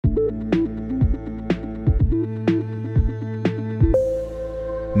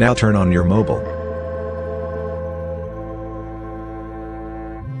Now turn on your mobile.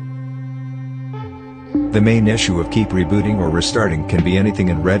 The main issue of keep rebooting or restarting can be anything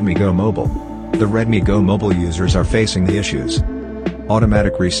in Redmi Go Mobile. The Redmi Go Mobile users are facing the issues: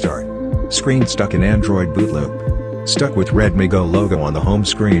 automatic restart, screen stuck in Android boot loop, stuck with Redmi Go logo on the home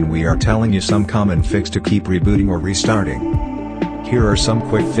screen. We are telling you some common fix to keep rebooting or restarting. Here are some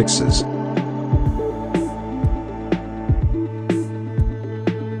quick fixes.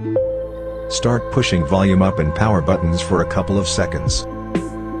 Start pushing volume up and power buttons for a couple of seconds.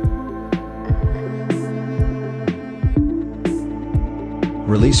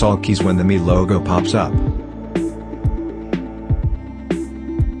 Release all keys when the Mi logo pops up.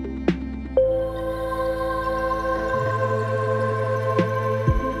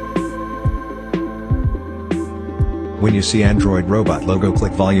 When you see Android robot logo,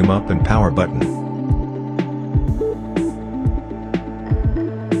 click volume up and power button.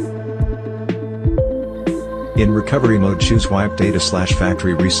 In recovery mode, choose wipe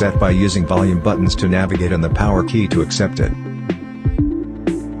data/factory reset by using volume buttons to navigate and the power key to accept it.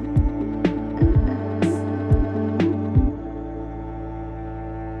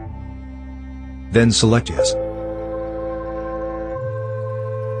 Then select yes.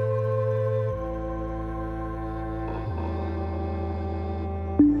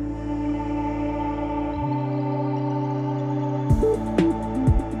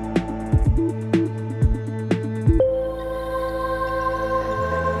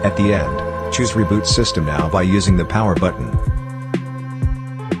 At the end, choose Reboot System Now by using the power button.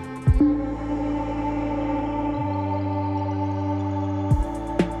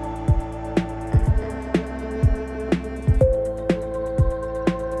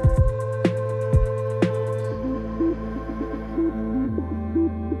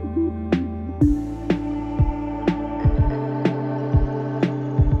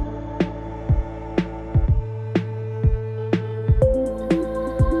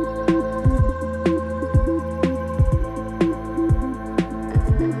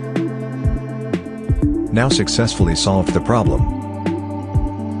 Now successfully solved the problem.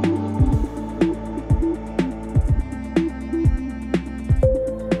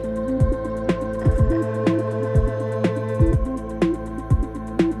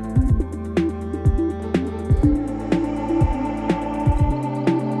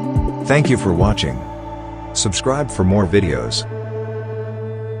 Thank you for watching. Subscribe for more videos.